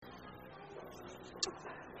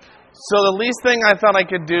So the least thing I thought I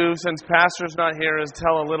could do, since Pastor's not here, is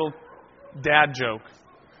tell a little dad joke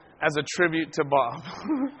as a tribute to Bob.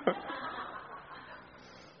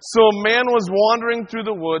 So a man was wandering through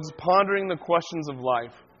the woods, pondering the questions of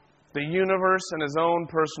life, the universe, and his own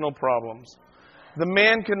personal problems. The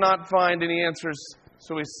man could not find any answers,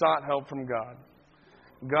 so he sought help from God.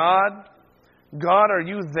 God, are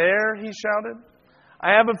you there? He shouted.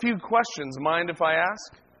 I have a few questions. Mind if I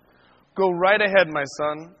ask? Go right ahead, my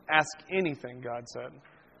son. Ask anything, God said.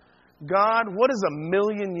 God, what is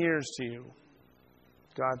 1,000,000 years to you?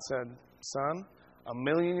 God said, son,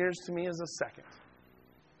 1,000,000 years to me is a second.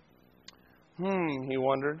 He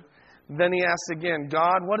wondered. Then he asked again,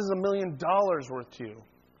 God, what is $1,000,000 worth to you?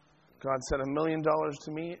 God said, $1,000,000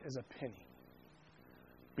 to me is a penny.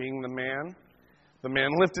 Being the man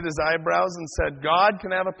lifted his eyebrows and said, God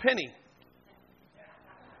can have a penny.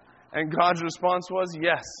 And God's response was,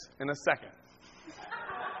 yes, in a second.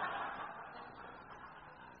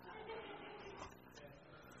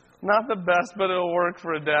 Not the best, but it'll work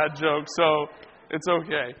for a dad joke, so it's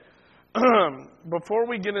okay. Before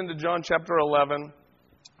we get into John chapter 11,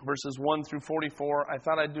 verses 1 through 44, I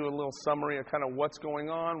thought I'd do a little summary of kind of what's going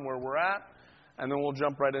on, where we're at, and then we'll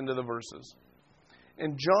jump right into the verses.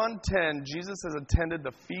 In John 10, Jesus has attended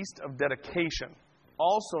the Feast of Dedication,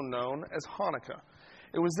 also known as Hanukkah.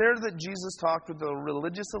 It was there that Jesus talked with the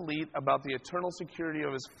religious elite about the eternal security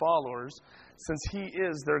of his followers, since he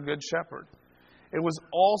is their good shepherd. It was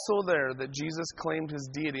also there that Jesus claimed his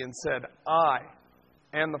deity and said, I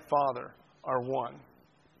and the Father are one.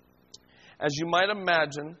 As you might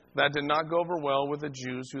imagine, that did not go over well with the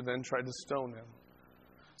Jews, who then tried to stone him.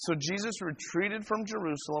 So Jesus retreated from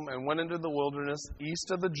Jerusalem and went into the wilderness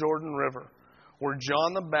east of the Jordan River, where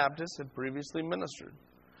John the Baptist had previously ministered.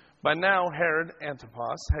 By now, Herod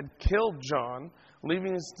Antipas had killed John,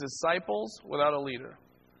 leaving his disciples without a leader.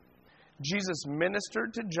 Jesus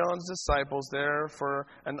ministered to John's disciples there for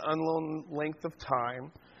an unknown length of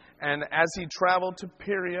time, and as he traveled to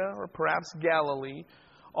Perea, or perhaps Galilee,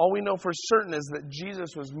 all we know for certain is that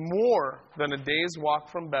Jesus was more than a day's walk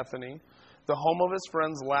from Bethany, the home of his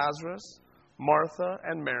friends Lazarus, Martha,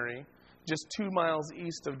 and Mary, just 2 miles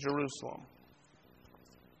east of Jerusalem.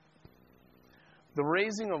 The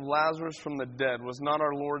raising of Lazarus from the dead was not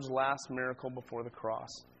our Lord's last miracle before the cross.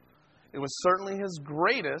 It was certainly his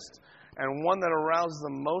greatest, and one that aroused the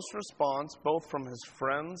most response both from his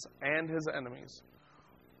friends and his enemies.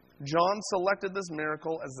 John selected this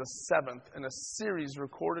miracle as the 7th in a series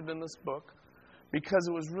recorded in this book because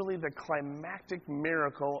it was really the climactic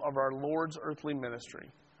miracle of our Lord's earthly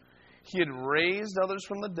ministry. He had raised others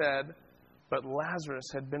from the dead, but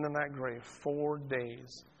Lazarus had been in that grave 4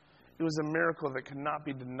 days. It was a miracle that could not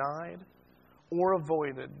be denied or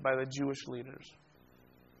avoided by the Jewish leaders.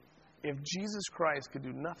 If Jesus Christ could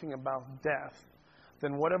do nothing about death,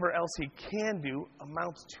 then whatever else he can do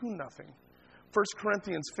amounts to nothing. 1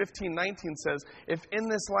 Corinthians 15:19 says, if in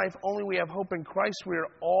this life only we have hope in Christ, we are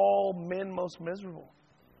all men most miserable.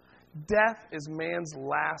 Death is man's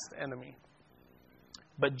last enemy.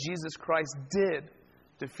 But Jesus Christ did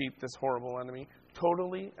defeat this horrible enemy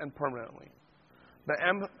totally and permanently.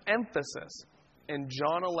 The emphasis in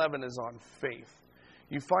John 11 is on faith.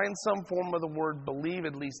 You find some form of the word believe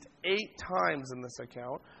at least 8 times in this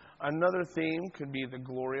account. Another theme could be the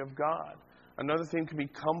glory of God. Another theme could be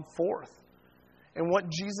come forth. And what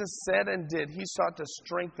Jesus said and did, he sought to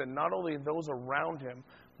strengthen not only those around him,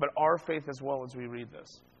 but our faith as well as we read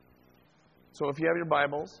this. So if you have your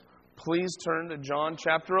Bibles, please turn to John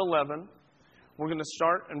chapter 11. We're going to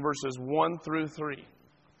start in verses 1 through 3.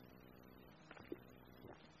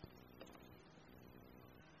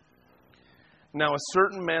 Now a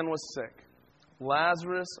certain man was sick,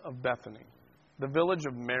 Lazarus of Bethany, the village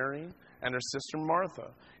of Mary and her sister Martha.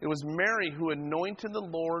 It was Mary who anointed the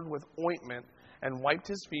Lord with ointment and wiped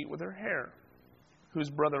his feet with her hair, whose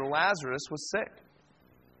brother Lazarus was sick.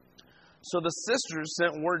 So the sisters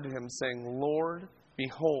sent word to him, saying, Lord,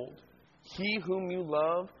 behold, he whom you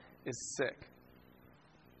love is sick.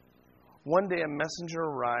 One day a messenger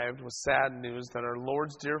arrived with sad news that our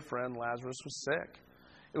Lord's dear friend Lazarus was sick.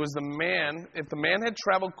 If the man had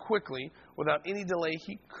traveled quickly without any delay,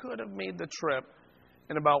 he could have made the trip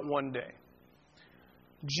in about 1 day.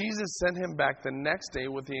 Jesus sent him back the next day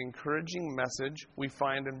with the encouraging message we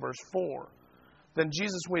find in verse 4. Then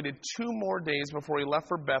Jesus waited 2 more days before he left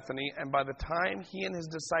for Bethany, and by the time he and his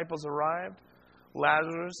disciples arrived,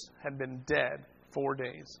 Lazarus had been dead 4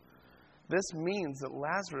 days. This means that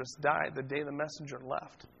Lazarus died the day the messenger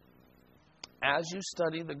left. As you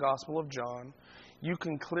study the Gospel of John, you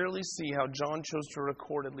can clearly see how John chose to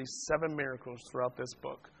record at least 7 miracles throughout this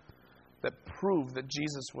book. that proved that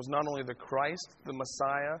Jesus was not only the Christ, the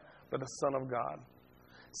Messiah, but the Son of God.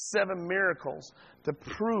 7 miracles to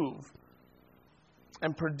prove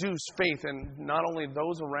and produce faith in not only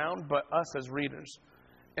those around, but us as readers.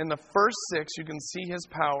 In the first 6, you can see his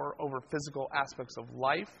power over physical aspects of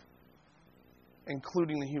life,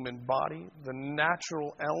 including the human body, the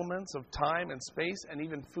natural elements of time and space, and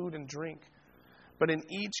even food and drink. But in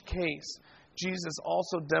each case, Jesus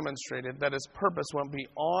also demonstrated that his purpose went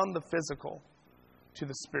beyond the physical to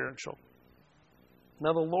the spiritual.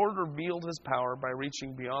 Now, the Lord revealed his power by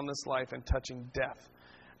reaching beyond this life and touching death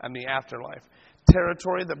and the afterlife,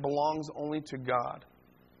 territory that belongs only to God.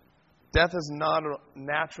 Death is not a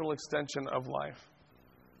natural extension of life.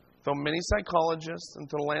 Though many psychologists and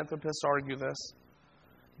philanthropists argue this,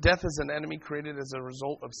 death is an enemy created as a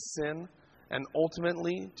result of sin and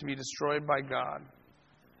ultimately to be destroyed by God.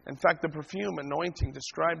 In fact, the perfume anointing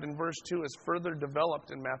described in verse 2 is further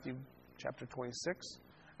developed in Matthew chapter 26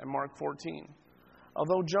 and Mark 14.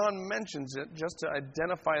 Although John mentions it just to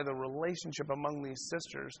identify the relationship among these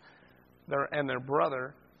sisters and their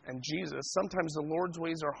brother and Jesus, sometimes the Lord's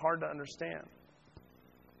ways are hard to understand.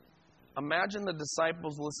 Imagine the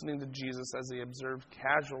disciples listening to Jesus as they observed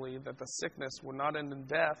casually that the sickness would not end in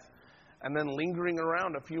death and then lingering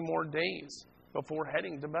around a few more days before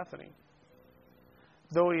heading to Bethany.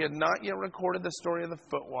 Though he had not yet recorded the story of the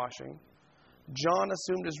foot washing, John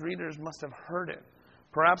assumed his readers must have heard it.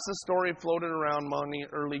 Perhaps the story floated around among the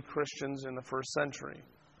early Christians in the first century.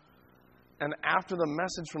 And after the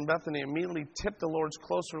message from Bethany immediately tipped the Lord's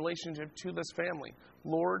close relationship to this family.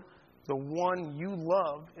 Lord, the one you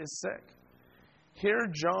love is sick. Here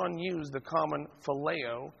John used the common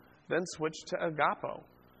phileo, then switched to agapo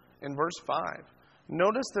in verse 5.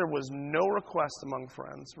 Notice there was no request among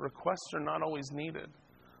friends. Requests are not always needed.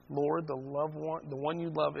 Lord, the one you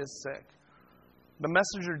love is sick. The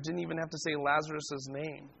messenger didn't even have to say Lazarus'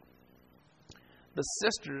 name. The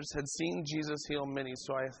sisters had seen Jesus heal many,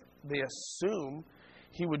 so they assume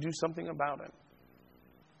he would do something about it.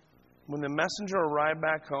 When the messenger arrived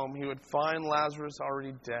back home, he would find Lazarus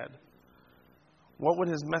already dead. What would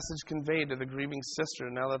his message convey to the grieving sister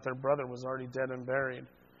now that their brother was already dead and buried?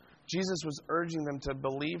 Jesus was urging them to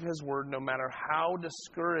believe his word no matter how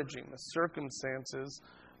discouraging the circumstances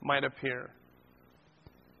might appear.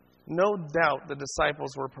 No doubt the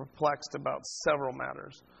disciples were perplexed about several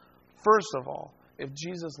matters. First of all, if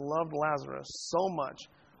Jesus loved Lazarus so much,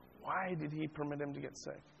 why did he permit him to get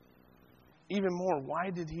sick? Even more, why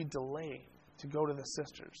did he delay to go to the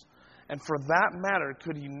sisters? And for that matter,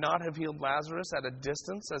 could he not have healed Lazarus at a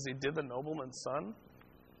distance as he did the nobleman's son?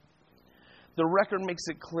 The record makes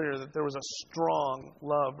it clear that there was a strong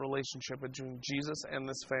love relationship between Jesus and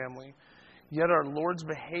this family. Yet our Lord's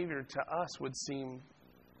behavior to us would seem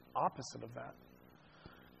opposite of that.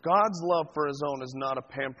 God's love for his own is not a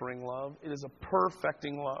pampering love. It is a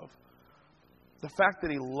perfecting love. The fact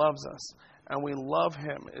that he loves us and we love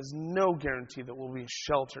him is no guarantee that we'll be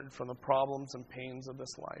sheltered from the problems and pains of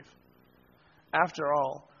this life. After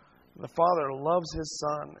all, the Father loves his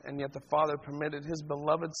Son, and yet the Father permitted his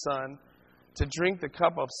beloved Son to drink the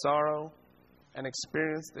cup of sorrow and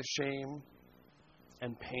experience the shame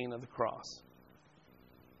and pain of the cross.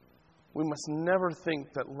 We must never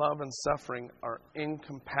think that love and suffering are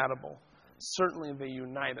incompatible. Certainly they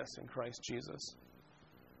unite us in Christ Jesus.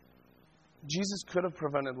 Jesus could have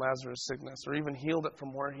prevented Lazarus' sickness or even healed it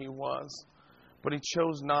from where he was, but he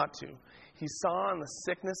chose not to. He saw in the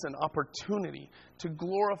sickness an opportunity to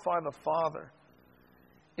glorify the Father.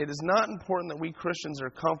 It is not important that we Christians are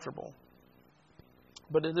comfortable,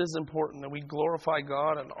 but it is important that we glorify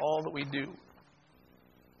God in all that we do.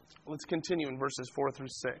 Let's continue in verses 4 through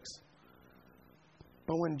 6.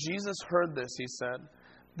 But when Jesus heard this, he said,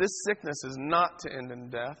 "This sickness is not to end in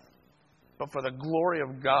death, but for the glory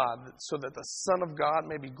of God, so that the Son of God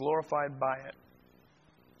may be glorified by it."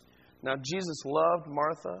 Now Jesus loved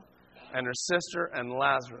Martha and her sister and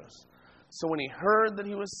Lazarus. So when he heard that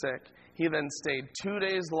he was sick, he then stayed 2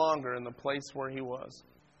 days longer in the place where he was.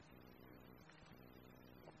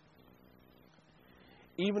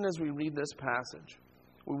 Even as we read this passage,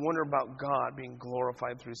 we wonder about God being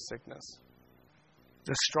glorified through sickness.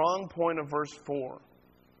 The strong point of verse 4.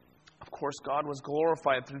 Of course, God was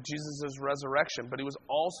glorified through Jesus' resurrection, but he was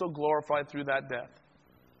also glorified through that death.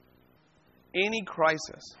 Any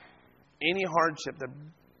crisis, any hardship that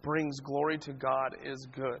brings glory to God is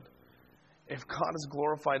good. If God is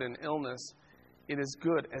glorified in illness, it is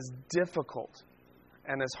good, as difficult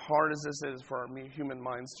and as hard as this is for our human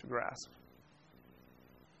minds to grasp.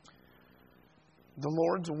 The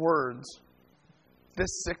Lord's words,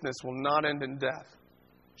 "This sickness will not end in death,"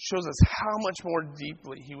 shows us how much more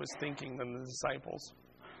deeply he was thinking than the disciples.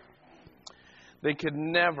 They could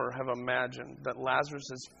never have imagined that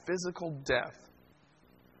Lazarus' physical death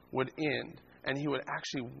would end and he would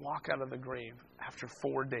actually walk out of the grave after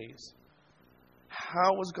 4 days.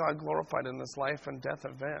 How was God glorified in this life and death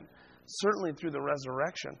event? Certainly through the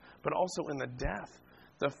resurrection, but also in the death.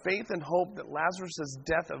 The faith and hope that Lazarus'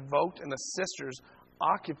 death evoked in the sisters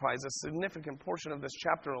occupies a significant portion of this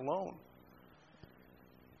chapter alone.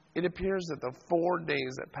 It appears that the 4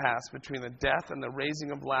 days that pass between the death and the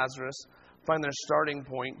raising of Lazarus find their starting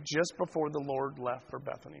point just before the Lord left for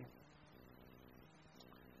Bethany.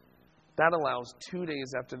 That allows 2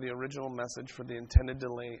 days after the original message for the intended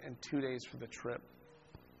delay and 2 days for the trip.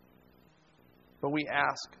 But we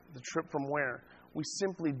ask, the trip from where? We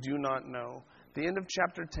simply do not know. The end of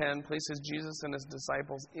chapter 10 places Jesus and his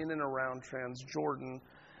disciples in and around Transjordan,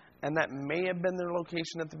 and that may have been their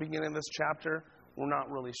location at the beginning of this chapter. We're not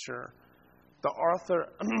really sure. The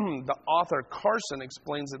author Carson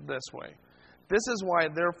explains it this way. This is why,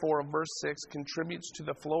 therefore, verse 6 contributes to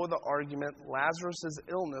the flow of the argument Lazarus'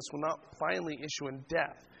 illness will not finally issue in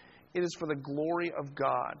death. It is for the glory of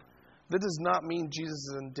God. That does not mean Jesus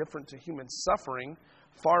is indifferent to human suffering.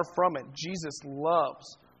 Far from it. Jesus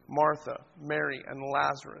loves Martha, Mary, and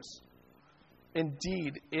Lazarus.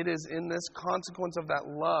 Indeed, it is in this consequence of that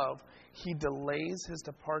love he delays his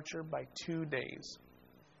departure by 2 days,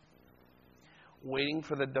 waiting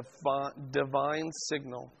for the divine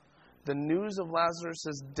signal, the news of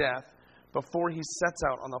Lazarus' death, before he sets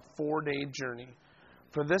out on the 4-day journey.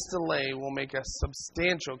 For this delay will make a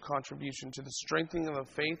substantial contribution to the strengthening of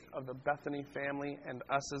the faith of the Bethany family and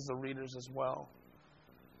us as the readers as well.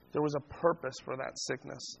 There was a purpose for that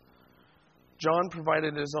sickness. John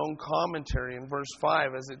provided his own commentary in verse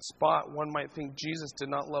 5. As it spot, one might think Jesus did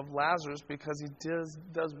not love Lazarus because he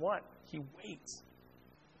does what? He waits.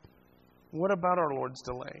 What about our Lord's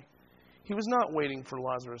delay? He was not waiting for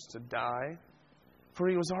Lazarus to die, for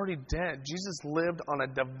he was already dead. Jesus lived on a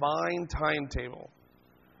divine timetable,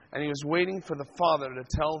 and he was waiting for the Father to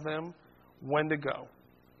tell them when to go.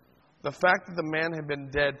 The fact that the man had been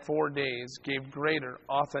dead 4 days gave greater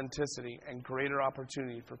authenticity and greater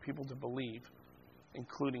opportunity for people to believe,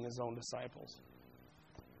 including his own disciples.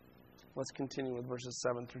 Let's continue with verses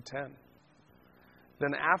 7 through 10.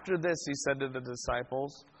 Then after this he said to the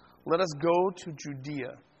disciples, "Let us go to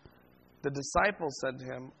Judea." The disciples said to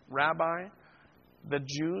him, "Rabbi, the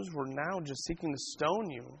Jews were now just seeking to stone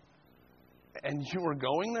you, and you were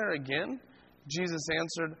going there again?" Jesus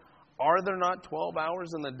answered, "Are there not 12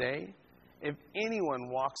 hours in the day? If anyone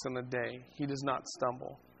walks in the day, he does not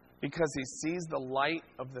stumble, because he sees the light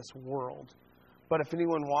of this world. But if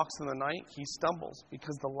anyone walks in the night, he stumbles,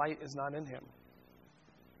 because the light is not in him."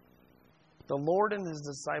 The Lord and his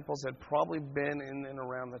disciples had probably been in and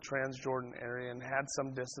around the Transjordan area and had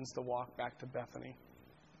some distance to walk back to Bethany,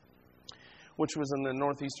 which was in the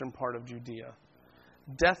northeastern part of Judea.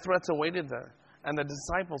 Death threats awaited there, and the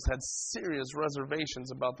disciples had serious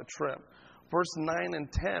reservations about the trip. Verse 9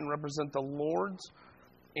 and 10 represent the Lord's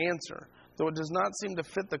answer. Though it does not seem to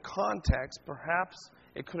fit the context, perhaps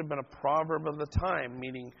it could have been a proverb of the time,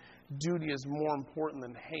 meaning duty is more important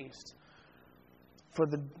than haste. For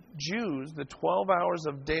the Jews, the 12 hours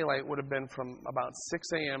of daylight would have been from about 6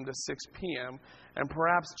 a.m. to 6 p.m., and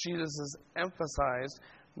perhaps Jesus has emphasized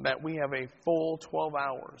that we have a full 12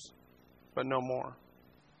 hours, but no more.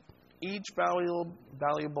 Each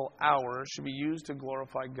valuable hour should be used to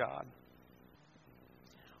glorify God.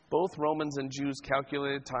 Both Romans and Jews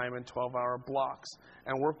calculated time in 12-hour blocks,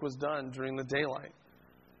 and work was done during the daylight.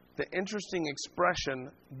 The interesting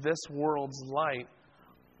expression, "this world's light,"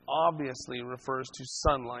 obviously refers to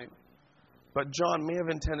sunlight, but John may have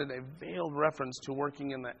intended a veiled reference to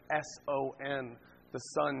working in the sun, the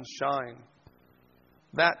sunshine.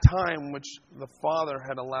 That time which the Father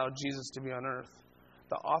had allowed Jesus to be on earth.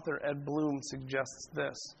 The author Ed Bloom suggests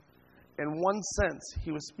this. In one sense,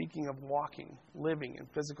 he was speaking of walking, living in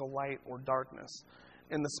physical light or darkness.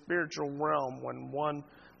 In the spiritual realm, when one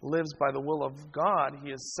lives by the will of God,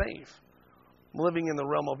 he is safe. Living in the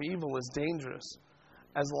realm of evil is dangerous.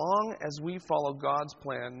 As long as we follow God's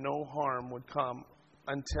plan, no harm would come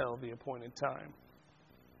until the appointed time.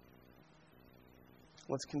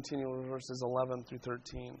 Let's continue with verses 11 through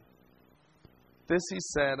 13. This he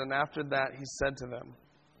said, and after that he said to them,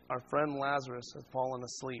 "Our friend Lazarus has fallen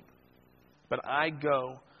asleep, but I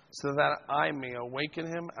go so that I may awaken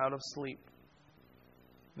him out of sleep."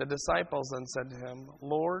 The disciples then said to him,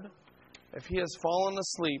 "Lord, if he has fallen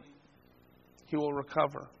asleep, he will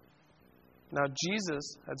recover." Now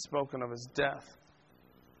Jesus had spoken of his death,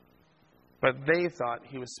 but they thought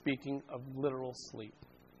he was speaking of literal sleep.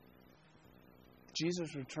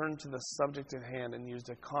 Jesus returned to the subject at hand and used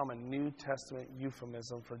a common New Testament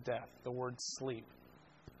euphemism for death, the word sleep.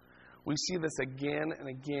 We see this again and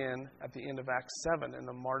again at the end of Acts 7 in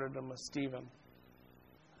the martyrdom of Stephen.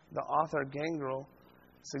 The author Gangrel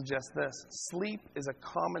suggests this: sleep is a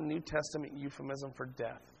common New Testament euphemism for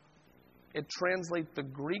death. It translates the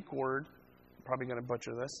Greek word, I'm probably going to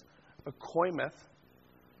butcher this, oikoimeth,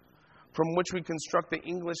 from which we construct the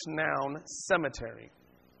English noun cemetery.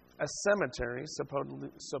 A cemetery,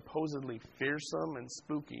 supposedly fearsome and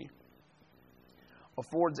spooky,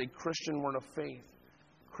 affords a Christian word of faith.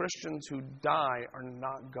 Christians who die are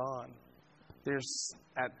not gone.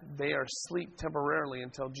 They are asleep temporarily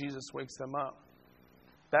until Jesus wakes them up.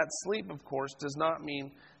 That sleep, of course, does not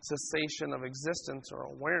mean cessation of existence or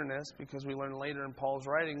awareness, because we learn later in Paul's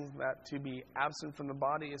writings that to be absent from the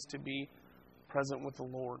body is to be present with the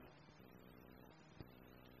Lord.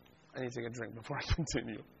 I need to take a drink before I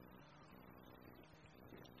continue.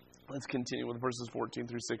 Let's continue with verses 14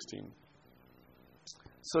 through 16.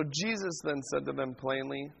 So Jesus then said to them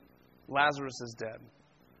plainly, Lazarus is dead,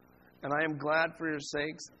 and I am glad for your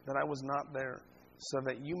sakes that I was not there, so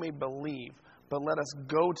that you may believe, but let us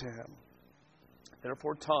go to him.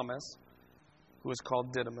 Therefore Thomas, who is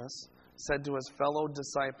called Didymus, said to his fellow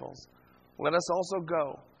disciples, let us also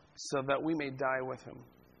go, so that we may die with him.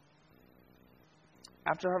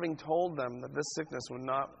 After having told them that this sickness would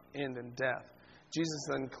not end in death, Jesus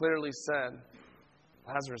then clearly said,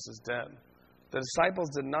 Lazarus is dead. The disciples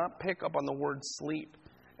did not pick up on the word sleep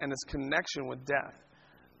and its connection with death.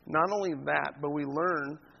 Not only that, but we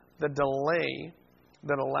learn the delay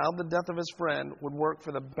that allowed the death of his friend would work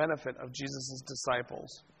for the benefit of Jesus'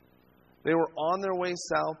 disciples. They were on their way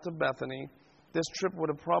south to Bethany. This trip would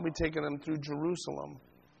have probably taken them through Jerusalem.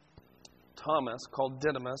 Thomas, called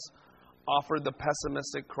Didymus, offered the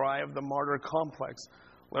pessimistic cry of the martyr complex,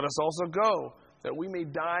 let us also go, that we may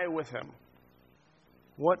die with him.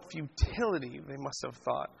 What futility, they must have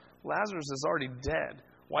thought. Lazarus is already dead.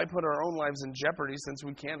 Why put our own lives in jeopardy since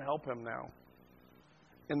we can't help him now?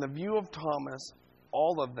 In the view of Thomas,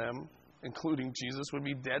 all of them, including Jesus, would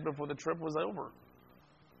be dead before the trip was over.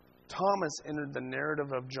 Thomas entered the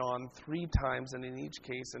narrative of John 3 times, and in each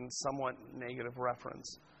case in somewhat negative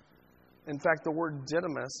reference. In fact, the word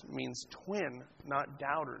Didymus means twin, not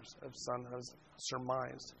doubters, as some has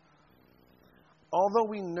surmised. Although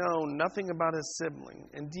we know nothing about his sibling,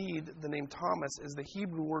 indeed, the name Thomas is the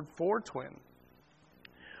Hebrew word for twin,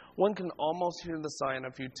 one can almost hear the sign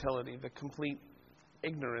of futility, the complete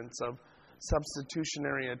ignorance of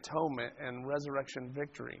substitutionary atonement and resurrection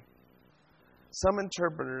victory. Some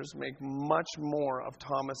interpreters make much more of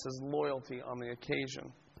Thomas's loyalty on the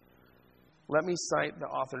occasion. Let me cite the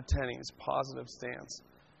author Tenney's positive stance.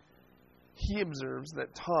 He observes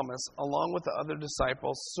that Thomas, along with the other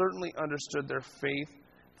disciples, certainly understood their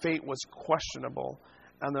fate was questionable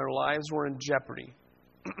and their lives were in jeopardy.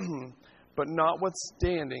 But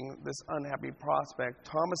notwithstanding this unhappy prospect,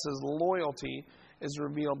 Thomas's loyalty is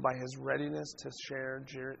revealed by his readiness to share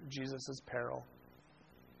Jesus' peril.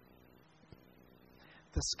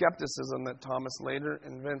 The skepticism that Thomas later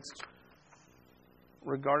evinced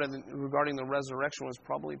regarding the resurrection was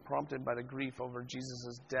probably prompted by the grief over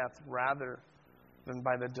Jesus' death rather than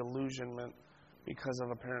by the delusionment because of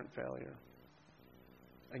apparent failure.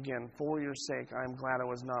 Again, for your sake, I am glad I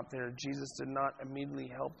was not there. Jesus did not immediately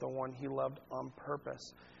help the one he loved on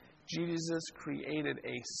purpose. Jesus created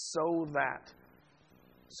a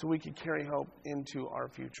so we could carry hope into our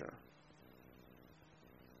future.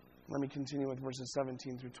 Let me continue with verses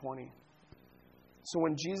 17 through 20. So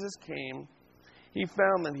when Jesus came, he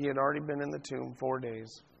found that he had already been in the tomb 4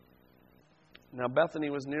 days. Now Bethany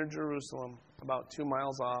was near Jerusalem, about 2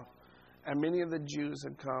 miles off, and many of the Jews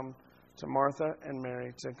had come to Martha and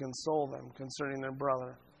Mary to console them concerning their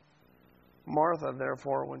brother. Martha,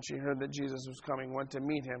 therefore, when she heard that Jesus was coming, went to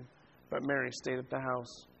meet him, but Mary stayed at the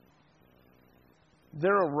house.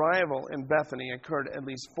 Their arrival in Bethany occurred at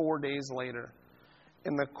least 4 days later.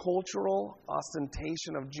 In the cultural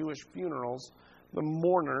ostentation of Jewish funerals, the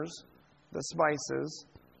mourners, the spices,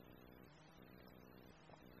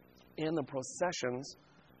 and the processions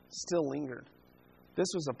still lingered. This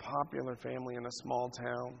was a popular family in a small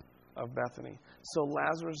town of Bethany. So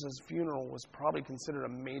Lazarus' funeral was probably considered a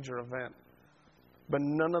major event. But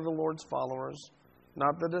none of the Lord's followers,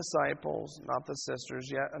 not the disciples, not the sisters,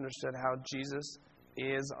 yet understood how Jesus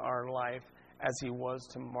is our life as he was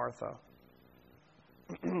to Martha.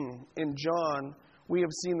 In John, we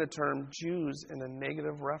have seen the term Jews in a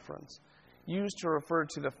negative reference, used to refer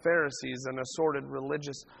to the Pharisees and assorted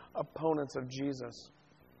religious opponents of Jesus.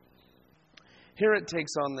 Here it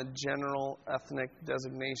takes on the general ethnic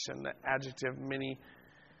designation. The adjective many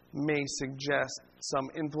may suggest some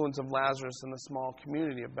influence of Lazarus in the small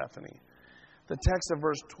community of Bethany. The text of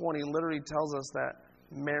verse 20 literally tells us that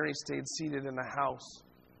Mary stayed seated in the house.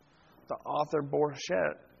 The author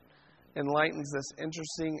Borchet enlightens this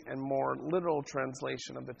interesting and more literal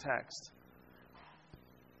translation of the text.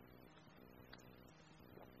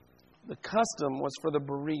 The custom was for the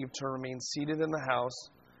bereaved to remain seated in the house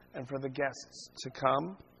and for the guests to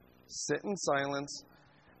come, sit in silence,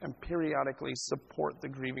 and periodically support the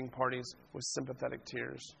grieving parties with sympathetic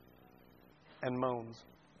tears and moans.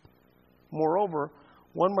 Moreover,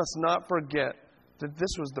 one must not forget that this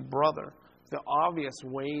was the brother, the obvious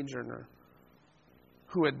wage earner,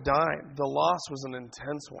 who had died. The loss was an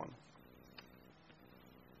intense one.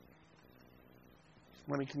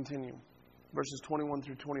 Let me continue. Verses 21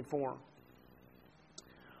 through 24.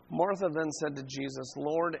 Martha then said to Jesus,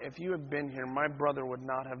 "Lord, if you had been here, my brother would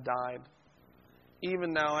not have died.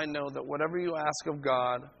 Even now I know that whatever you ask of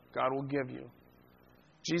God, God will give you."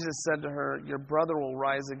 Jesus said to her, "Your brother will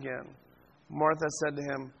rise again." Martha said to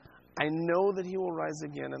him, "I know that he will rise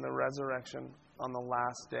again in the resurrection on the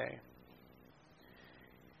last day."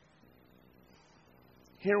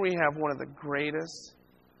 Here we have one of the greatest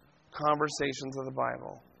conversations of the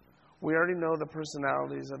Bible. We already know the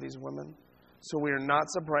personalities of these women, so we are not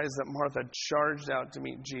surprised that Martha charged out to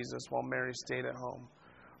meet Jesus while Mary stayed at home.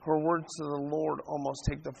 Her words to the Lord almost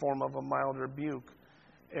take the form of a mild rebuke.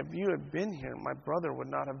 "If you had been here, my brother would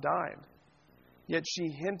not have died." Yet she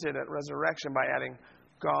hinted at resurrection by adding,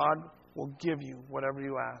 "God will give you whatever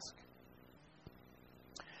you ask."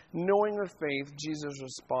 Knowing her faith, Jesus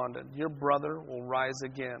responded, "Your brother will rise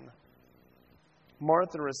again."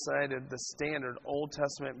 Martha recited the standard Old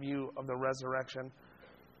Testament view of the resurrection,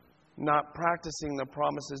 not practicing the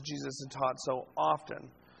promises Jesus had taught so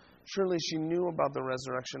often. Surely she knew about the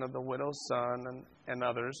resurrection of the widow's son and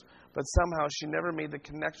others, but somehow she never made the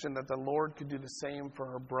connection that the Lord could do the same for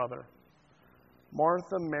her brother.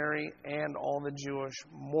 Martha, Mary, and all the Jewish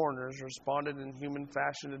mourners responded in human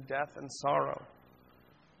fashion to death and sorrow,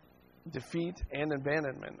 defeat and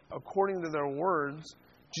abandonment. According to their words,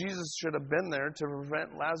 Jesus should have been there to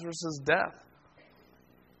prevent Lazarus' death.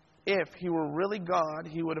 If he were really God,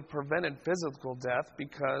 he would have prevented physical death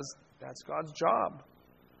because that's God's job.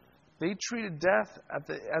 They treated death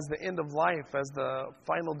as the end of life, as the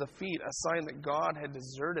final defeat, a sign that God had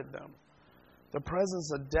deserted them. The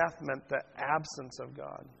presence of death meant the absence of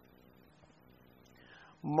God.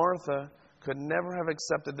 Martha could never have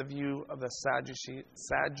accepted the view of the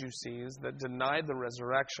Sadducees that denied the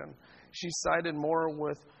resurrection. She sided more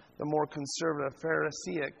with the more conservative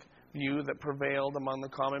Pharisaic view that prevailed among the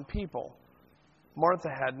common people. Martha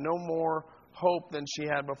had no more hope than she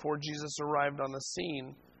had before Jesus arrived on the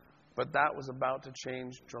scene, but that was about to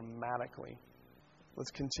change dramatically.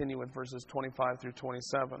 Let's continue with verses 25 through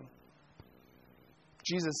 27.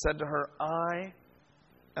 Jesus said to her, "I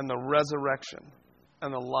am the resurrection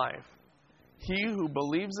and the life. He who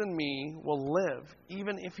believes in me will live,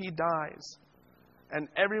 even if he dies. And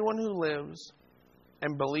everyone who lives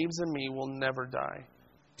and believes in me will never die.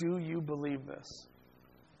 Do you believe this?"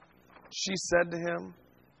 She said to him,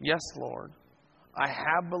 "Yes, Lord. I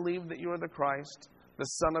have believed that you are the Christ, the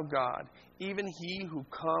Son of God, even he who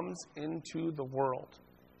comes into the world."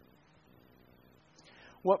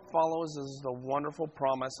 What follows is the wonderful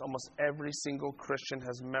promise almost every single Christian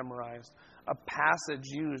has memorized, a passage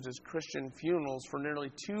used as Christian funerals for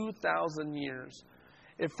nearly 2,000 years.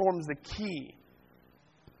 It forms the key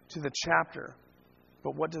to the chapter.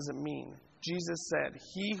 But what does it mean? Jesus said,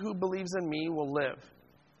 "He who believes in me will live,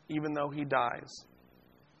 even though he dies."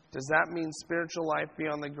 Does that mean spiritual life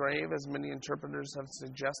beyond the grave, as many interpreters have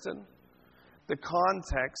suggested? The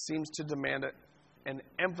context seems to demand an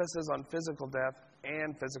emphasis on physical death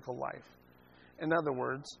and physical life. In other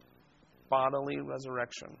words, bodily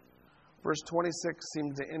resurrection. Verse 26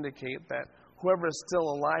 seems to indicate that whoever is still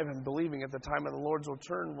alive and believing at the time of the Lord's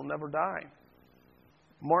return will never die.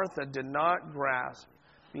 Martha did not grasp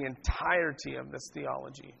the entirety of this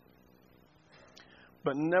theology,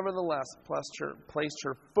 but nevertheless placed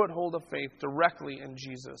her foothold of faith directly in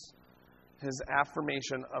Jesus, his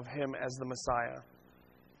affirmation of him as the Messiah.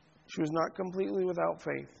 She was not completely without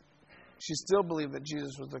faith. She still believed that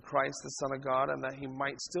Jesus was the Christ, the Son of God, and that he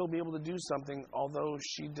might still be able to do something, although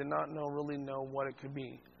she did not really know what it could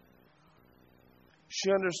be.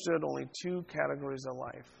 She understood only two categories of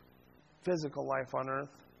life: physical life on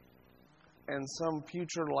earth and some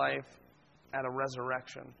future life at a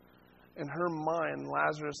resurrection. In her mind,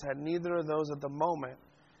 Lazarus had neither of those at the moment.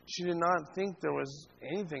 She did not think there was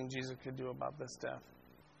anything Jesus could do about this death.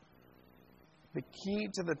 The key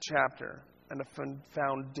to the chapter and the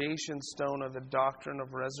foundation stone of the doctrine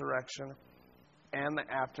of resurrection and the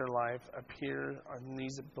afterlife appear in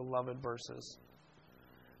these beloved verses.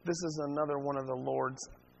 This is another one of the Lord's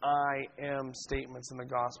I am statements in the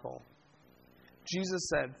gospel. Jesus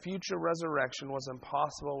said future resurrection was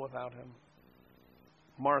impossible without him.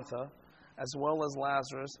 Martha, as well as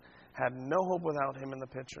Lazarus, had no hope without him in the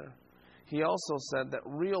picture. He also said that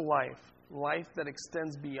real life, life that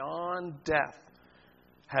extends beyond death,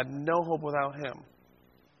 had no hope without him.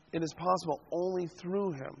 It is possible only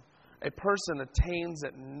through him. A person attains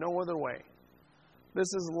it no other way. This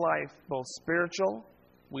is life, both spiritual,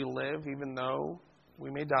 we live even though we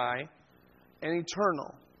may die, and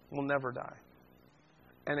eternal, we'll never die.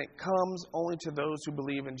 And it comes only to those who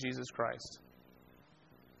believe in Jesus Christ.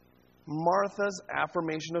 Martha's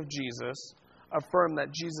affirmation of Jesus affirmed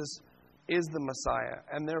that Jesus is the Messiah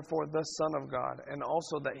and therefore the Son of God, and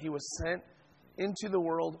also that he was sent into the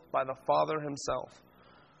world by the Father himself,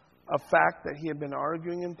 a fact that he had been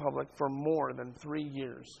arguing in public for more than 3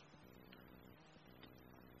 years.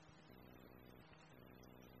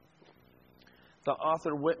 The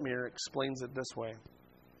author Whitmer explains it this way.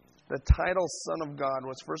 The title Son of God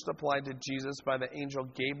was first applied to Jesus by the angel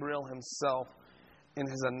Gabriel himself in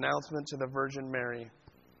his announcement to the Virgin Mary,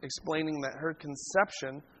 explaining that her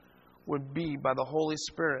conception would be by the Holy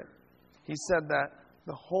Spirit. He said that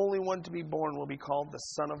the Holy One to be born will be called the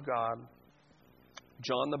Son of God.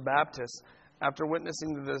 John the Baptist, after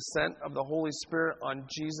witnessing the descent of the Holy Spirit on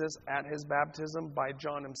Jesus at his baptism by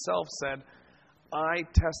John himself, said, I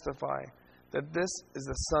testify that this is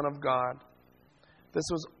the Son of God. This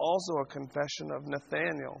was also a confession of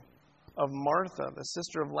Nathanael, of Martha, the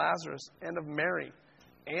sister of Lazarus, and of Mary,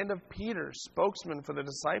 and of Peter, spokesman for the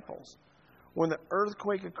disciples. When the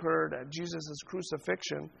earthquake occurred at Jesus'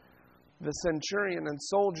 crucifixion, the centurion and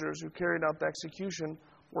soldiers who carried out the execution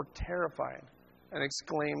were terrified and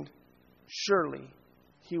exclaimed, surely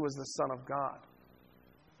he was the Son of God.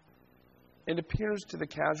 It appears to the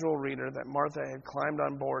casual reader that Martha had climbed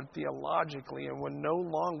on board theologically and would no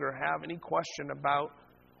longer have any question about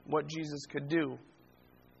what Jesus could do.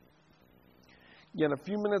 Yet a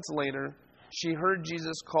few minutes later, she heard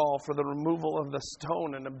Jesus call for the removal of the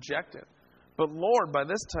stone and objected. But Lord, by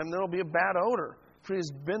this time there will be a bad odor, for he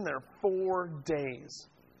has been there 4 days.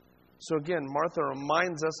 So again, Martha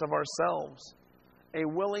reminds us of ourselves. A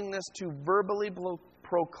willingness to verbally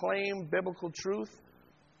proclaim biblical truth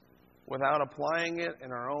without applying it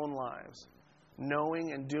in our own lives.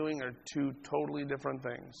 Knowing and doing are two totally different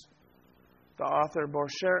things. The author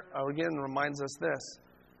Borchardt again reminds us this.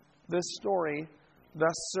 This story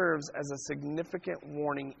thus serves as a significant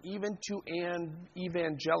warning even to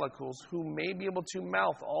evangelicals who may be able to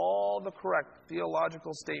mouth all the correct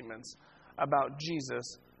theological statements about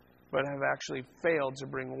Jesus, but have actually failed to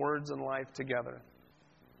bring words and life together.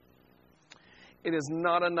 It is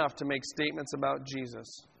not enough to make statements about Jesus.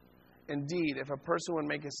 Indeed, if a person would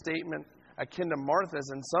make a statement akin to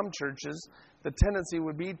Martha's in some churches, the tendency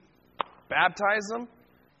would be baptize them,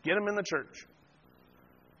 get them in the church.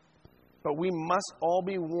 But we must all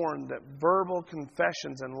be warned that verbal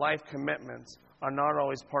confessions and life commitments are not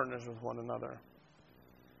always partners with one another.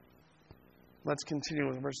 Let's continue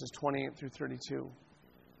with verses 28 through 32.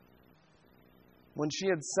 When she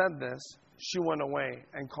had said this, she went away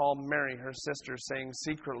and called Mary, her sister, saying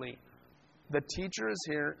secretly, the teacher is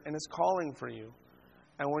here and is calling for you.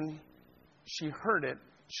 And when she heard it,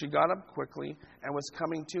 she got up quickly and was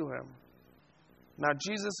coming to him. Now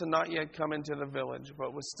Jesus had not yet come into the village,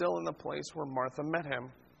 but was still in the place where Martha met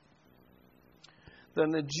him. Then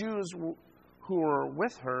the Jews who were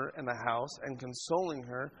with her in the house and consoling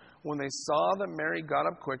her, when they saw that Mary got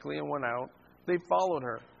up quickly and went out, they followed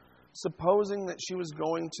her, supposing that she was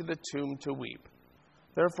going to the tomb to weep.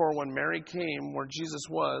 Therefore, when Mary came where Jesus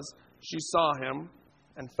was, she saw him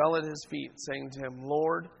and fell at his feet, saying to him,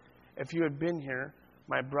 Lord, if you had been here,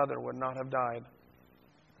 my brother would not have died.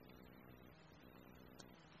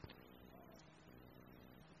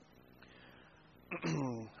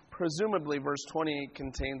 Presumably, verse 28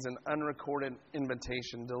 contains an unrecorded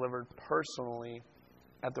invitation delivered personally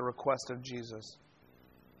at the request of Jesus.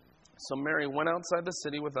 So Mary went outside the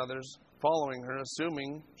city with others, following her,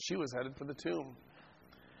 assuming she was headed for the tomb.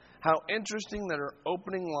 How interesting that her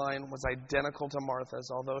opening line was identical to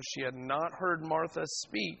Martha's, although she had not heard Martha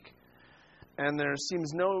speak, and there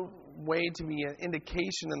seems no way to be an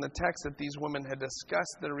indication in the text that these women had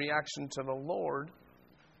discussed their reaction to the Lord.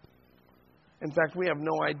 In fact, we have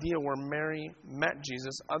no idea where Mary met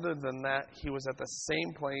Jesus other than that he was at the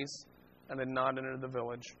same place and had not entered the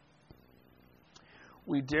village.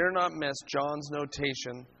 We dare not miss John's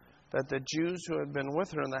notation that the Jews who had been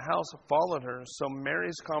with her in the house followed her. So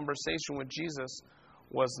Mary's conversation with Jesus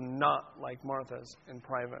was not like Martha's in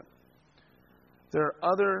private. There are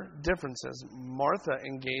other differences. Martha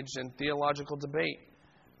engaged in theological debate.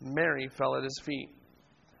 Mary fell at his feet.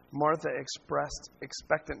 Martha expressed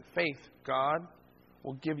expectant faith. God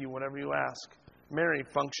will give you whatever you ask. Mary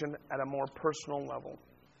functioned at a more personal level.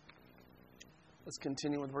 Let's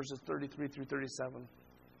continue with verses 33 through 37.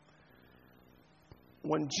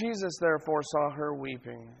 When Jesus therefore saw her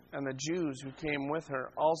weeping, and the Jews who came with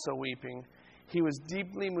her also weeping, he was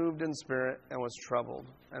deeply moved in spirit and was troubled,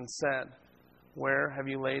 and said, Where have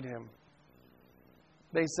you laid him?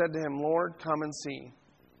 They said to him, Lord, come and see.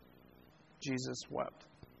 Jesus wept.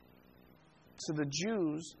 So the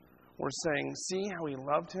Jews were saying, See how he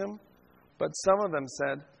loved him? But some of them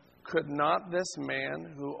said, Could not this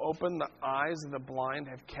man who opened the eyes of the blind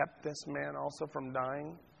have kept this man also from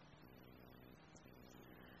dying?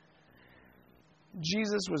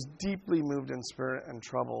 Jesus was deeply moved in spirit and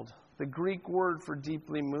troubled. The Greek word for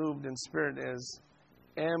deeply moved in spirit is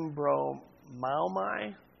embromomai,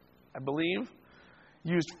 I believe,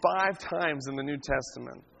 used 5 times in the New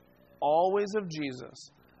Testament. Always of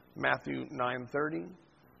Jesus. Matthew 9:30,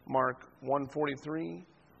 Mark 1:43,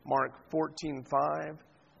 Mark 14:5,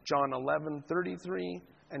 John 11:33,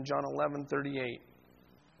 and John 11:38.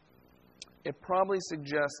 It probably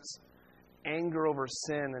suggests anger over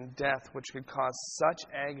sin and death, which could cause such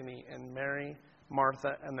agony in Mary,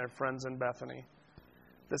 Martha, and their friends in Bethany.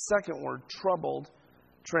 The second word, troubled,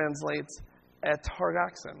 translates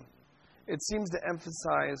etargaxen. It seems to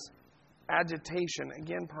emphasize agitation,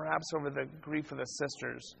 again perhaps over the grief of the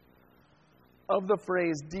sisters. Of the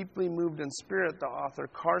phrase deeply moved in spirit, the author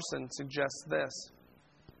Carson suggests this.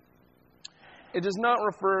 It does not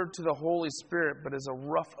refer to the Holy Spirit, but is a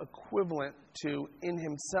rough equivalent to in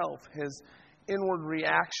himself. His inward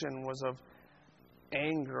reaction was of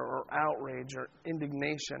anger or outrage or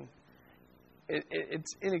indignation.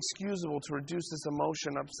 It's inexcusable to reduce this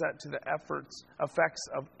emotion upset to the effects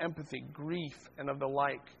of empathy, grief, and of the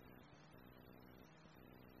like.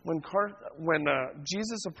 When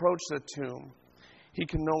Jesus approached the tomb, he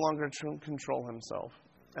could no longer control himself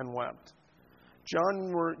and wept.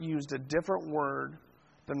 John used a different word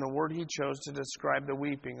than the word he chose to describe the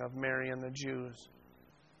weeping of Mary and the Jews.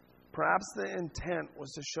 Perhaps the intent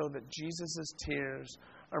was to show that Jesus' tears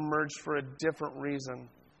emerged for a different reason.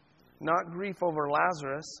 Not grief over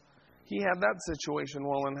Lazarus. He had that situation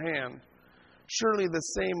well in hand. Surely the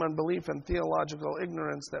same unbelief and theological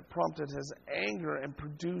ignorance that prompted his anger and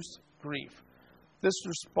produced grief. This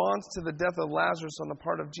response to the death of Lazarus on the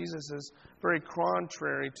part of Jesus is very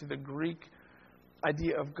contrary to the Greek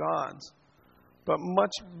idea of God's, but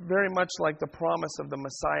very much like the promise of the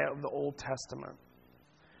Messiah of the Old Testament.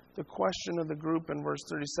 The question of the group in verse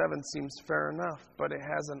 37 seems fair enough, but it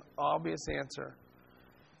has an obvious answer.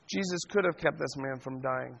 Jesus could have kept this man from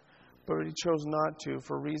dying, but he chose not to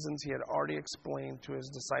for reasons he had already explained to his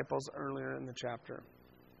disciples earlier in the chapter.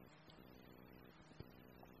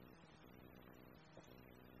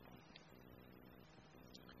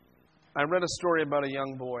 I read a story about a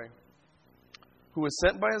young boy who was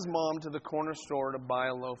sent by his mom to the corner store to buy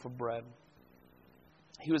a loaf of bread.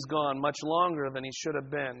 He was gone much longer than he should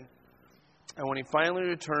have been, and when he finally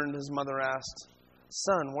returned, his mother asked,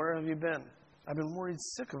 "Son, where have you been? I've been worried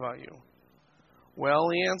sick about you." "Well,"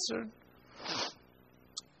 he answered,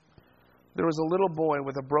 "there was a little boy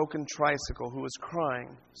with a broken tricycle who was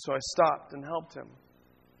crying, so I stopped and helped him."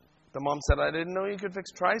 The mom said, "I didn't know you could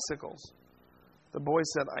fix tricycles." The boy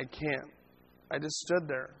said, "I can't. I just stood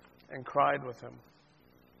there and cried with him."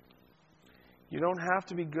 You don't have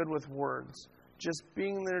to be good with words. Just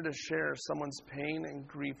being there to share someone's pain and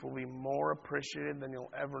grief will be more appreciated than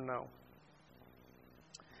you'll ever know.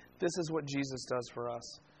 This is what Jesus does for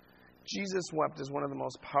us. Jesus wept is one of the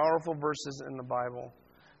most powerful verses in the Bible.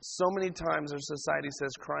 So many times our society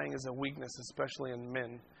says crying is a weakness, especially in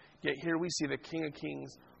men. Yet here we see the King of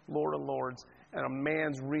Kings, Lord of Lords, and a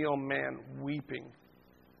man's real man weeping.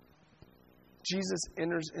 Jesus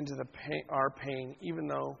enters into our pain, even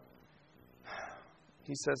though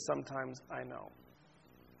he says sometimes, "I know."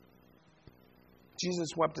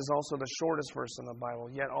 Jesus wept is also the shortest verse in the Bible,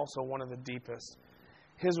 yet also one of the deepest.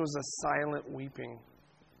 His was a silent weeping,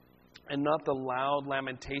 and not the loud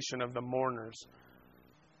lamentation of the mourners.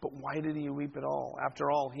 But why did he weep at all?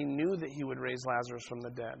 After all, he knew that he would raise Lazarus from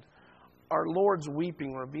the dead. Our Lord's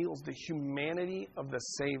weeping reveals the humanity of the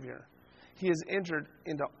Savior. He has entered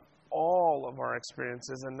into all of our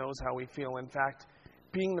experiences and knows how we feel. In fact,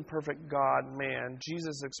 being the perfect God-man,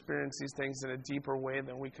 Jesus experienced these things in a deeper way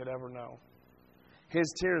than we could ever know.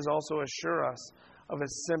 His tears also assure us of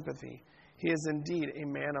his sympathy. He is indeed a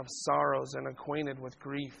man of sorrows and acquainted with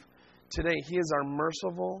grief. Today, he is our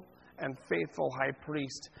merciful and faithful high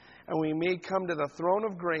priest, and we may come to the throne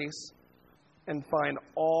of grace and find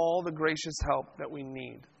all the gracious help that we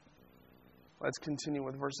need. Let's continue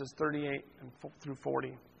with verses 38 through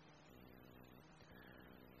 40.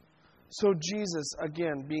 So Jesus,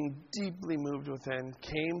 again, being deeply moved within,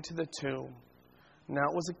 came to the tomb. Now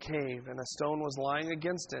it was a cave, and a stone was lying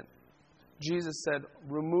against it. Jesus said,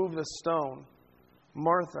 "Remove the stone."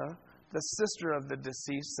 Martha, the sister of the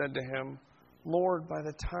deceased, said to him, "Lord, by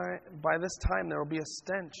this time there will be a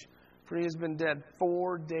stench, for he has been dead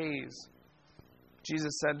 4 days."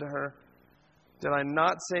 Jesus said to her, "Did I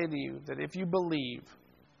not say to you that if you believe,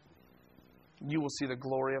 you will see the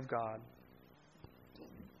glory of God?"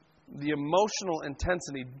 The emotional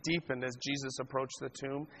intensity deepened as Jesus approached the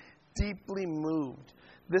tomb, deeply moved.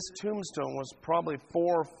 This tombstone was probably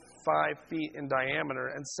 4 or 5 feet in diameter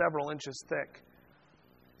and several inches thick.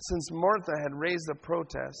 Since Martha had raised the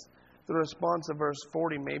protest, the response of verse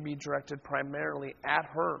 40 may be directed primarily at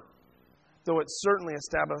her, though it certainly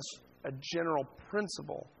established a general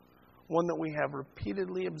principle, one that we have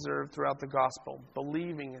repeatedly observed throughout the gospel: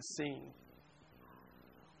 believing is seeing.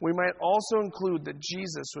 We might also include that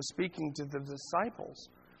Jesus was speaking to the disciples,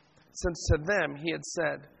 since to them he had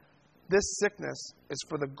said, "This sickness is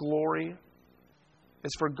for God's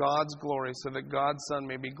glory, so that God's Son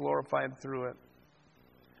may be glorified through it."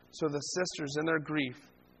 So the sisters in their grief,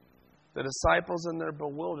 the disciples in their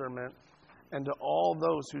bewilderment, and to all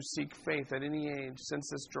those who seek faith at any age since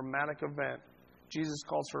this dramatic event, Jesus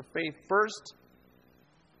calls for faith first,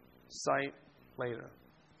 sight later.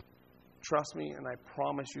 Trust me, and I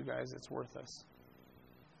promise you guys it's worth this.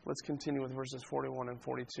 Let's continue with verses 41 and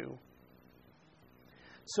 42.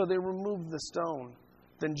 So they removed the stone.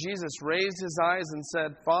 Then Jesus raised his eyes and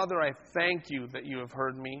said, "Father, I thank you that you have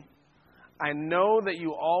heard me. I know that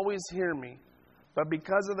you always hear me, but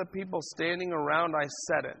because of the people standing around, I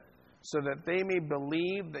said it, so that they may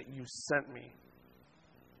believe that you sent me."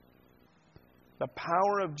 The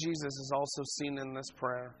power of Jesus is also seen in this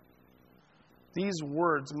prayer. These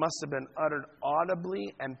words must have been uttered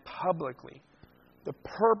audibly and publicly. The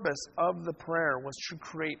purpose of the prayer was to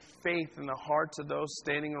create faith in the hearts of those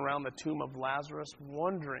standing around the tomb of Lazarus,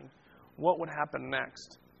 wondering what would happen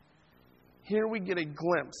next. Here we get a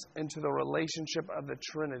glimpse into the relationship of the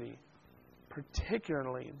Trinity,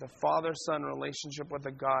 particularly the Father-Son relationship with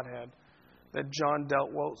the Godhead that John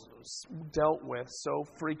dealt with so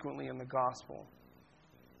frequently in the Gospel.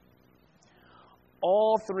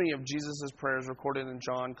 All 3 of Jesus' prayers recorded in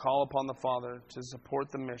John call upon the Father to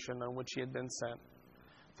support the mission on which he had been sent.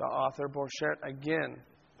 The author Borchardt again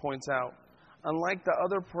points out, unlike the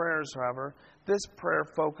other prayers, however, this prayer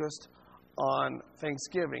focused on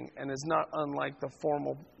thanksgiving and is not unlike the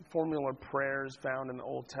formula prayers found in the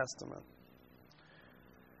Old Testament.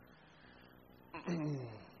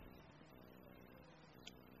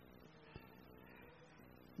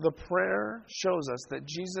 The prayer shows us that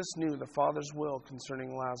Jesus knew the Father's will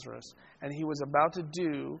concerning Lazarus, and what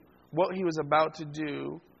he was about to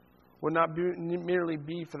do would not merely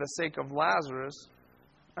be for the sake of Lazarus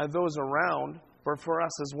and those around, but for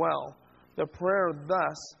us as well. The prayer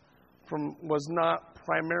thus was not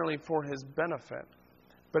primarily for his benefit,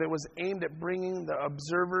 but it was aimed at bringing the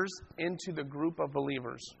observers into the group of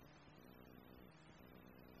believers.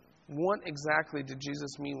 What exactly did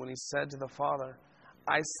Jesus mean when he said to the Father,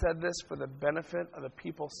 "I said this for the benefit of the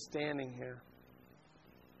people standing here"?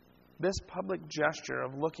 This public gesture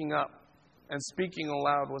of looking up and speaking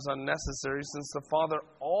aloud was unnecessary, since the Father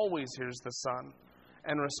always hears the Son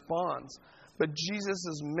and responds. But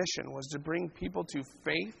Jesus' mission was to bring people to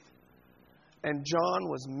faith, and John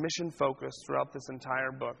was mission-focused throughout this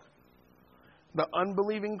entire book. The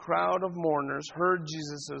unbelieving crowd of mourners heard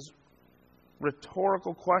Jesus'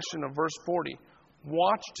 rhetorical question of verse 40,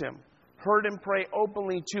 watched him, heard him pray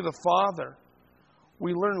openly to the Father.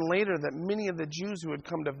 We learn later that many of the Jews who had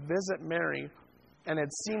come to visit Mary and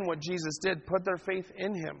had seen what Jesus did put their faith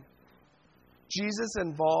in him. Jesus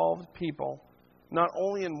involved people not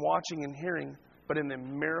only in watching and hearing, but in the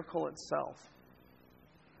miracle itself.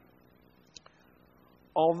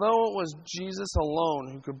 Although it was Jesus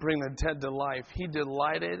alone who could bring the dead to life, he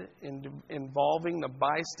delighted in involving the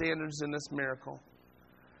bystanders in this miracle.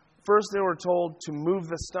 First, they were told to move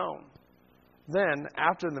the stone. Then,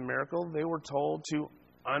 after the miracle, they were told to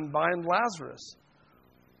unbind Lazarus.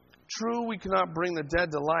 True, we cannot bring the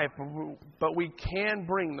dead to life, but we can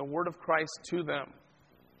bring the word of Christ to them.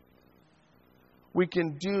 We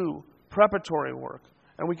can do preparatory work,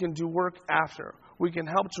 and we can do work after. We can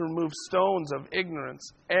help to remove stones of ignorance,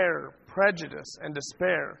 error, prejudice, and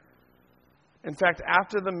despair. In fact,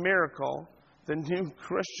 after the miracle, the new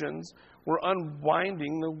Christians were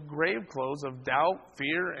unwinding the grave clothes of doubt,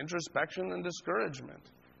 fear, introspection, and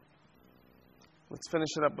discouragement. Let's finish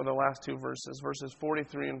it up with the last two verses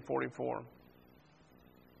 43 and 44.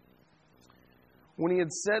 When he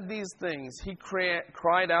had said these things, he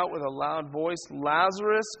cried out with a loud voice,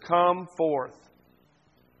 "Lazarus, come forth."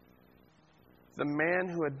 The man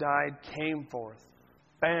who had died came forth,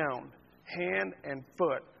 bound hand and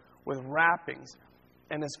foot with wrappings,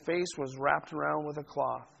 and his face was wrapped around with a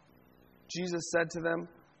cloth. Jesus said to them,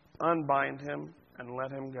 "Unbind him and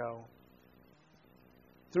let him go."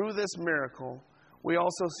 Through this miracle, we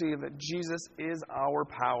also see that Jesus is our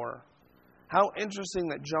power. How interesting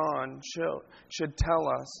that John should tell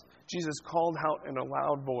us Jesus called out in a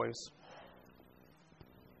loud voice.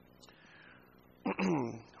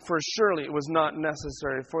 For surely it was not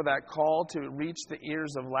necessary for that call to reach the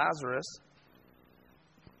ears of Lazarus.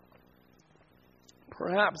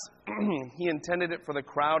 Perhaps he intended it for the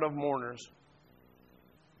crowd of mourners.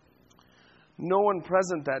 No one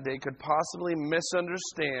present that day could possibly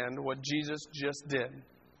misunderstand what Jesus just did.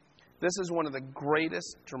 This is one of the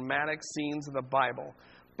greatest dramatic scenes of the Bible,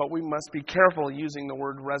 but we must be careful using the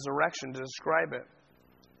word resurrection to describe it.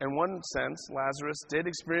 In one sense, Lazarus did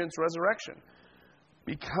experience resurrection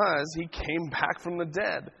because he came back from the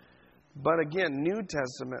dead. But again, New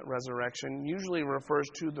Testament resurrection usually refers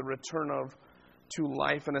to the return to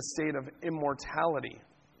life in a state of immortality,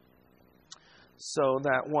 so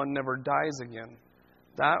that one never dies again.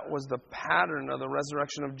 That was the pattern of the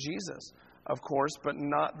resurrection of Jesus, of course, but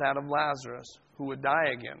not that of Lazarus, who would die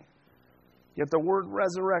again. Yet the word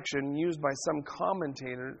resurrection used by some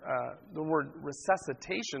commentators, the word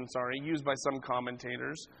resuscitation, used by some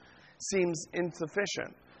commentators, seems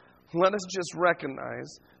insufficient. Let us just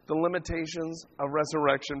recognize the limitations of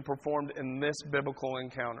resurrection performed in this biblical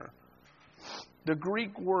encounter. The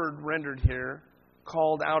Greek word rendered here,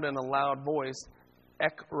 called out in a loud voice,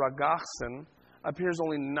 ekrogaxen, appears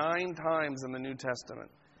only 9 times in the New Testament,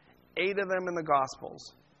 8 of them in the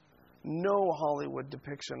Gospels. No Hollywood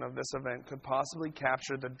depiction of this event could possibly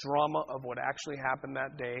capture the drama of what actually happened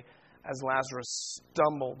that day as Lazarus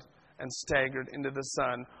stumbled and staggered into the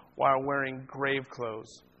sun while wearing grave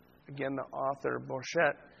clothes. Again, the author,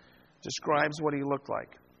 Bourchette, describes what he looked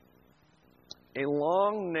like. A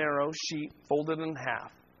long, narrow sheet folded in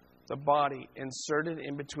half, the body inserted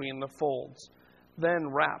in between the folds, then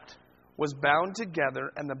wrapped, was bound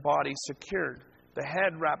together and the body secured, the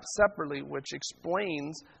head wrapped separately, which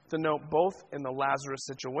explains the note both in the Lazarus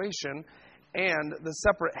situation and the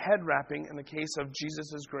separate head wrapping in the case of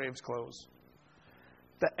Jesus' grave clothes.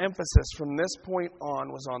 The emphasis from this point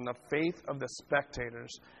on was on the faith of the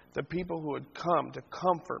spectators, the people who had come to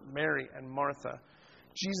comfort Mary and Martha.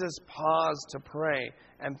 Jesus paused to pray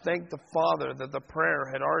and thanked the Father that the prayer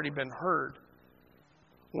had already been heard.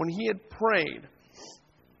 When he had prayed,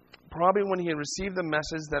 probably when he had received the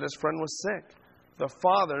message that his friend was sick, the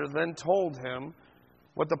Father then told him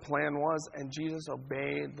what the plan was, and Jesus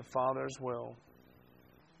obeyed the Father's will.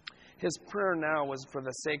 His prayer now was for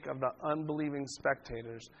the sake of the unbelieving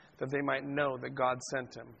spectators, that they might know that God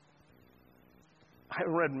sent him. I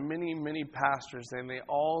read many pastors, and they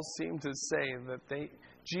all seem to say that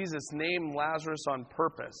Jesus named Lazarus on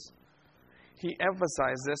purpose. He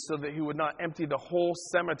emphasized this so that he would not empty the whole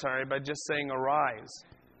cemetery by just saying, "Arise."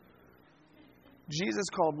 Jesus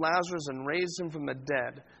called Lazarus and raised him from the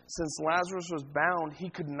dead. Since Lazarus was bound, he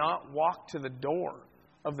could not walk to the door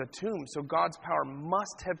of the tomb, so God's power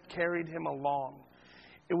must have carried him along.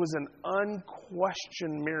 It was an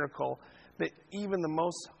unquestioned miracle that even the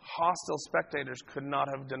most hostile spectators could not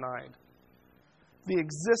have denied. The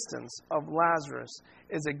existence of Lazarus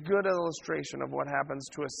is a good illustration of what happens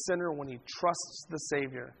to a sinner when he trusts the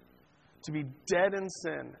Savior, to be dead in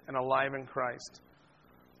sin and alive in Christ.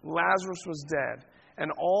 Lazarus was dead,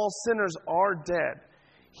 and all sinners are dead.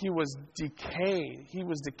 He was decayed. He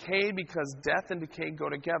was decayed because death and decay go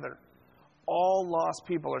together. All lost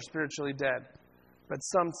people are spiritually dead, but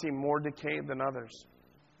some seem more decayed than others.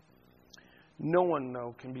 No one,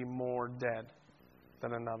 though, can be more dead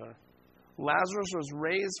than another. Lazarus was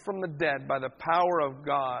raised from the dead by the power of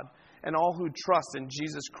God, and all who trust in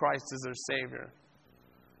Jesus Christ as their Savior.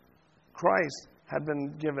 Christ had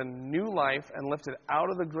been given new life and lifted out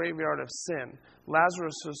of the graveyard of sin.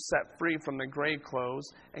 Lazarus was set free from the grave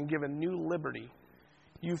clothes and given new liberty.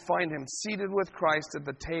 You find him seated with Christ at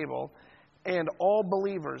the table, and all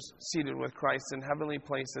believers seated with Christ in heavenly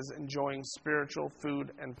places, enjoying spiritual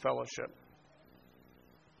food and fellowship.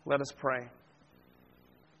 Let us pray.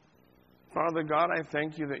 Father God, I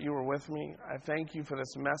thank you that you were with me. I thank you for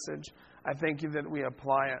this message. I thank you that we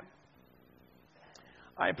apply it.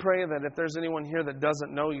 I pray that if there's anyone here that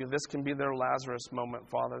doesn't know you, this can be their Lazarus moment,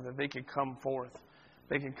 Father, that they could come forth.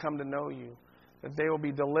 They can come to know you, that they will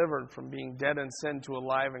be delivered from being dead in sin to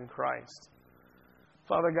alive in Christ.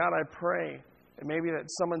 Father God, I pray that maybe that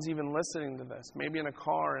someone's even listening to this, maybe in a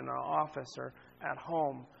car, in an office, or at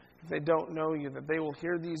home, if they don't know you, that they will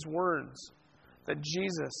hear these words, that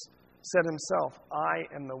Jesus said himself, I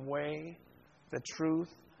am the way, the truth,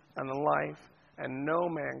 and the life, and no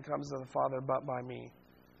man comes to the Father but by me.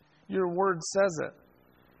 Your word says it.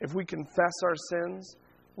 If we confess our sins,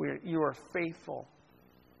 you are faithful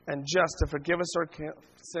and just to forgive us our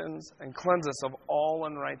sins and cleanse us of all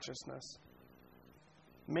unrighteousness.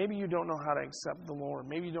 Maybe you don't know how to accept the Lord.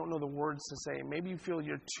 Maybe you don't know the words to say. Maybe you feel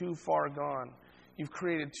you're too far gone. You've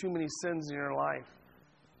created too many sins in your life.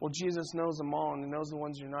 Well, Jesus knows them all, and he knows the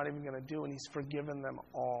ones you're not even going to do, and he's forgiven them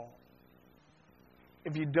all.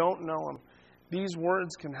 If you don't know him, these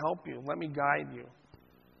words can help you. Let me guide you.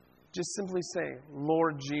 Just simply say,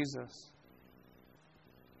 Lord Jesus,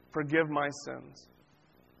 forgive my sins.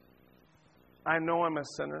 I know I'm a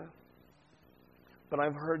sinner, but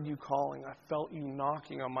I've heard you calling. I felt you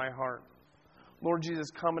knocking on my heart. Lord Jesus,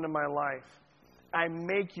 come into my life. I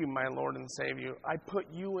make you my Lord and Savior. I put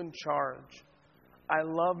you in charge. I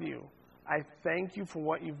love you. I thank you for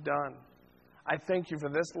what you've done. I thank you for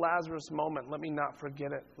this Lazarus moment. Let me not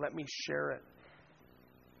forget it. Let me share it.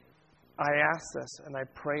 I ask this and I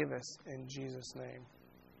pray this in Jesus' name.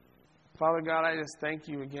 Father God, I just thank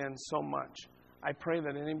you again so much. I pray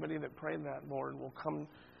that anybody that prayed that, Lord, will come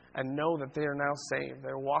and know that they are now saved.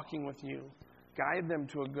 They're walking with you. Guide them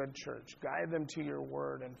to a good church. Guide them to your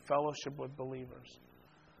word and fellowship with believers.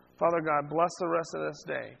 Father God, bless the rest of this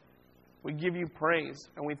day. We give you praise,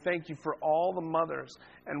 and we thank you for all the mothers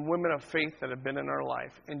and women of faith that have been in our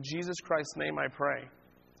life. In Jesus Christ's name I pray.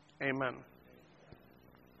 Amen.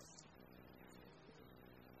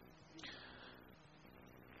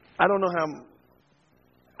 I don't know how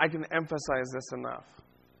I can emphasize this enough,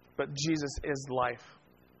 but Jesus is life.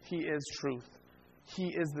 He is truth. He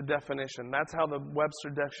is the definition. That's how the Webster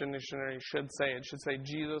Dictionary should say it. It should say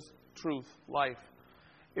Jesus, truth, life.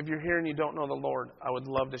 If you're here and you don't know the Lord, I would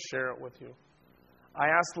love to share it with you. I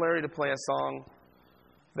asked Larry to play a song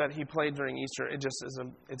that he played during Easter. It's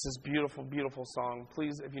this beautiful, beautiful song.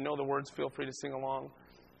 Please, if you know the words, feel free to sing along.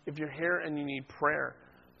 If you're here and you need prayer,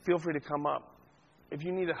 feel free to come up. If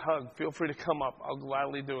you need a hug, feel free to come up. I'll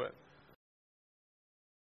gladly do it.